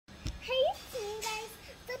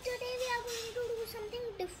today we are going to do something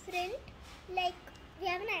different. Like we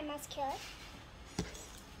have an eye mask here,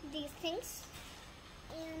 these things,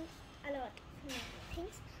 and a lot of many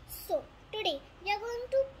things. So today we are going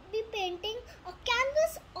to be painting a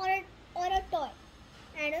canvas or a toy.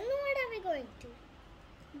 I don't know what are we going to,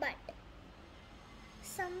 but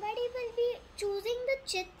somebody will be choosing the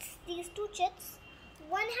chits. These two chits.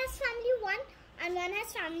 One has family 1 and one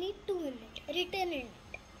has family 2 in it, written in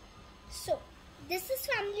it. So this is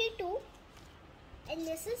family 2 and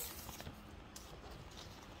this is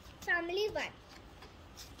family 1.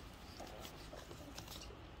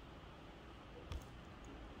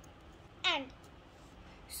 And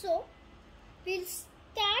so we'll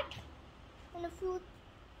start in a few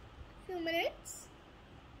minutes.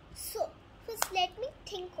 So first let me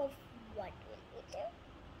think of what will we do,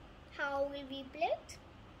 how will we play it,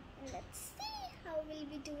 and let's see how will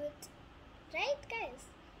we do it, right guys?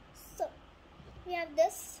 So we have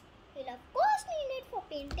this. We'll of course need it for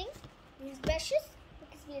painting. These brushes,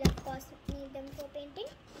 because we'll of course need them for painting.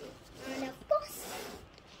 And of course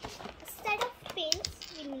a set of paints,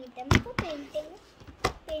 we need them for painting.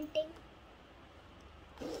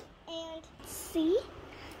 And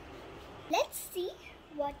let's see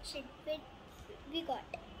what chit we got.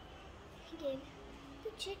 Give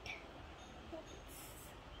the chit.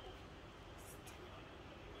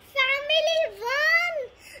 Family 1!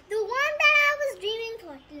 The one that I was dreaming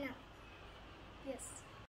for till now. Yes.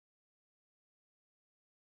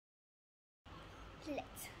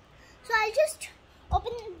 Let's. So I'll just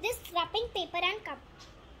open this wrapping paper and cup.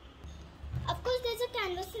 Of course there's a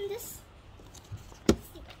canvas in this.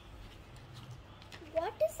 See.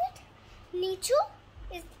 What is it? Nature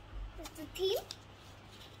is the theme.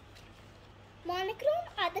 Monochrome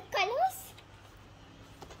are the colors.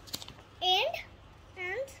 And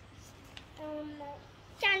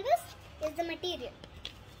canvas is the material.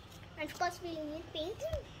 And of course we'll need paint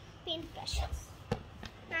and paint brushes.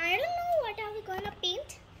 Now, I don't know what are we gonna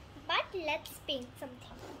paint, but let's paint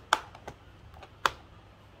something.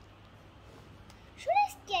 Should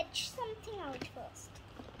I sketch something out first?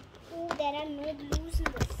 Oh, there are no blues in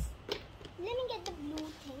this. Let me get the blue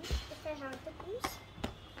thing, if I have the blues.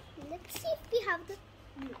 Let's see if we have the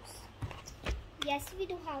blues. Yes, we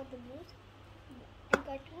do have the blues. I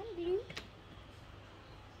got one blue.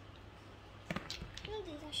 Oh,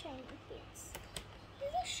 these are shiny paints.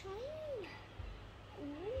 These are shiny.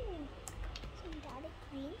 Ooh, some dark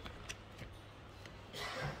green.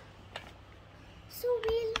 So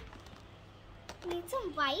we'll need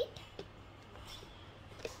some white.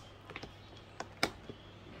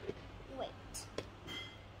 Wait.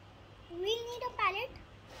 We'll need a palette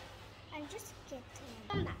and just get it.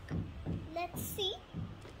 Come back. Let's see.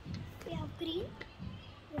 We have green.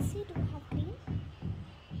 Let's see, do we have green?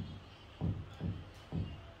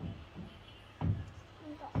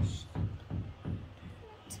 Oh gosh.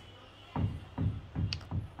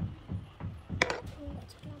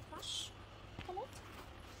 Let's do a brush.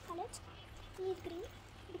 Palette. We need green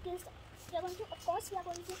because we are going to, of course, we are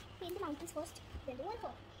going to paint the mountains first, then the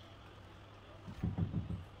waterfall.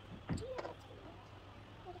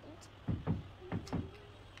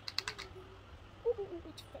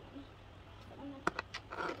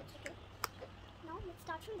 Now let's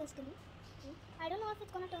start from this green. I don't know if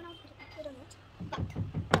it's gonna turn out good or not,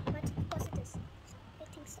 but of course it is. I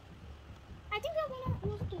think so. I think we are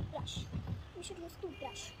gonna use a toothbrush. We should use a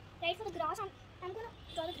toothbrush, right? For the grass, I'm gonna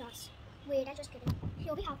draw the grass. Wait, I just kidding.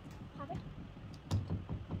 Here we have it.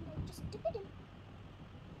 And just dip it in,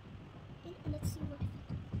 and let's see what it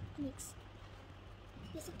makes.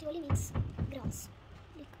 Yes, it really makes grass,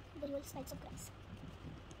 like the real sides of grass.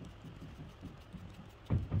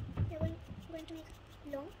 We're going to make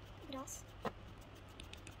long grass.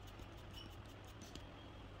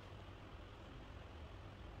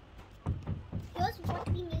 Here's what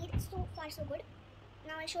we made so far, so good.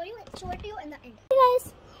 Now I'll show it to you in the end. Hey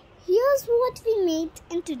guys, here's what we made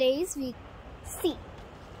in today's week. See,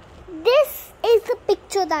 this is the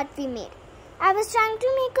picture that we made. I was trying to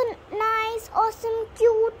make a nice, awesome,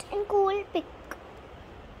 cute and cool thing,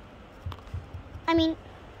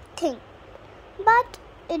 but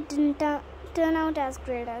it didn't turn out as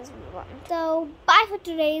great as we wanted. So bye for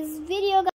today's video, guys.